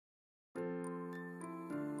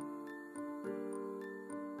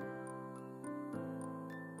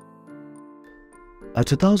A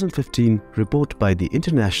 2015 report by the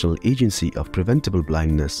International Agency of Preventable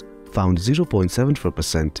Blindness found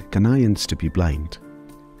 0.74% Ghanaians to be blind,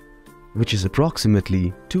 which is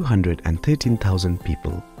approximately 213,000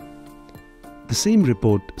 people. The same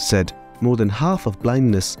report said more than half of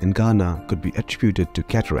blindness in Ghana could be attributed to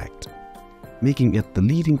cataract, making it the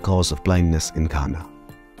leading cause of blindness in Ghana.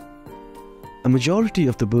 A majority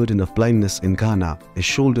of the burden of blindness in Ghana is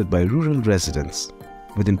shouldered by rural residents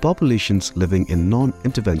within populations living in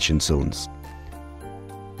non-intervention zones,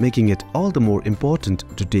 making it all the more important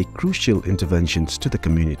to take crucial interventions to the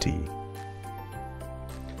community.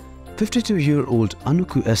 52-year-old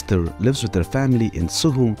Anuku Esther lives with her family in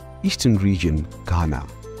Suhum, Eastern Region, Ghana.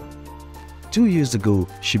 2 years ago,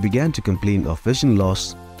 she began to complain of vision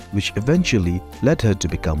loss, which eventually led her to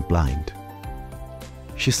become blind.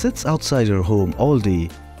 She sits outside her home all day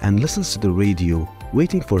and listens to the radio,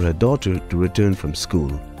 waiting for her daughter to return from school.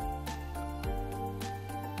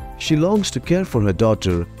 She longs to care for her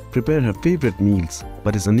daughter, prepare her favorite meals,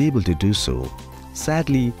 but is unable to do so.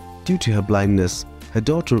 Sadly, due to her blindness, her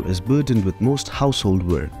daughter is burdened with most household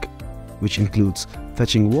work, which includes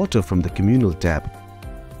fetching water from the communal tap.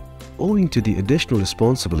 Owing to the additional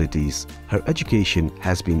responsibilities, her education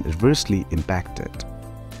has been adversely impacted.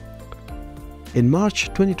 In March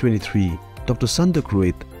 2023, Dr Sanduk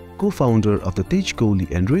Ruit, co-founder of the Kohli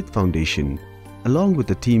and Ruit Foundation, along with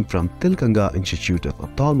the team from Tilkanga Institute of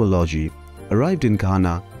Ophthalmology, arrived in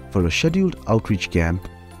Ghana for a scheduled outreach camp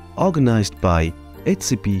organized by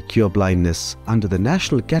HCP Cure Blindness under the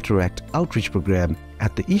National Cataract Outreach Program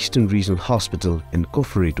at the Eastern Regional Hospital in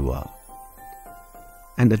Koforidua.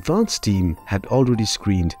 An advanced team had already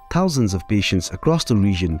screened thousands of patients across the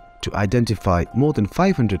region to identify more than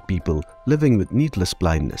 500 people living with needless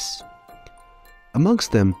blindness.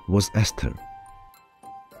 Amongst them was Esther.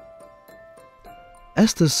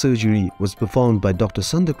 Esther's surgery was performed by Dr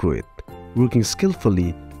Sanduk Ruit, working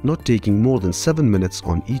skillfully, not taking more than 7 minutes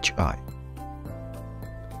on each eye.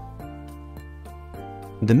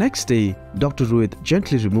 The next day, Dr Ruit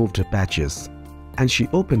gently removed her patches and she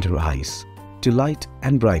opened her eyes to light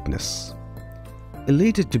and brightness.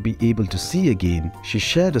 Elated to be able to see again, she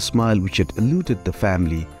shared a smile which had eluded the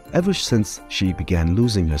family ever since she began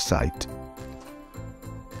losing her sight.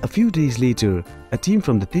 A few days later, a team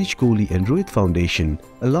from the Kohli and Ruit Foundation,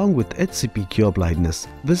 along with HCP Cure Blindness,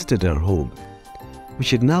 visited her home, which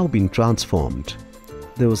had now been transformed.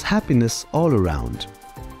 There was happiness all around.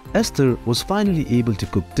 Esther was finally able to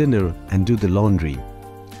cook dinner and do the laundry.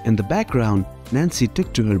 In the background, Nancy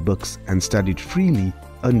took to her books and studied freely,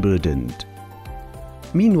 unburdened.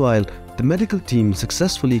 Meanwhile, the medical team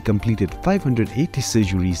successfully completed 580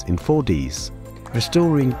 surgeries in 4 days,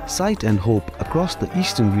 restoring sight and hope across the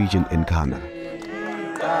eastern region in Ghana.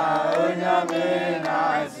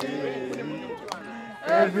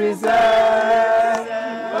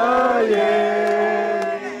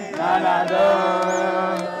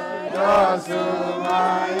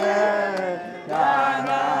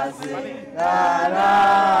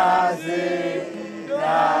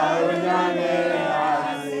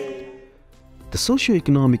 The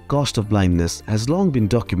socio-economic cost of blindness has long been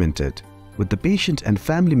documented, with the patient and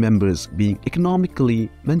family members being economically,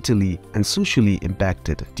 mentally, and socially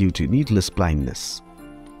impacted due to needless blindness.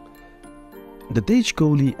 The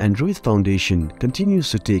Kohli and Ruit Foundation continues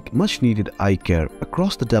to take much-needed eye care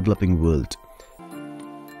across the developing world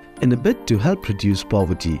in a bid to help reduce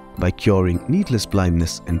poverty by curing needless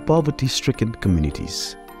blindness in poverty-stricken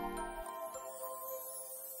communities.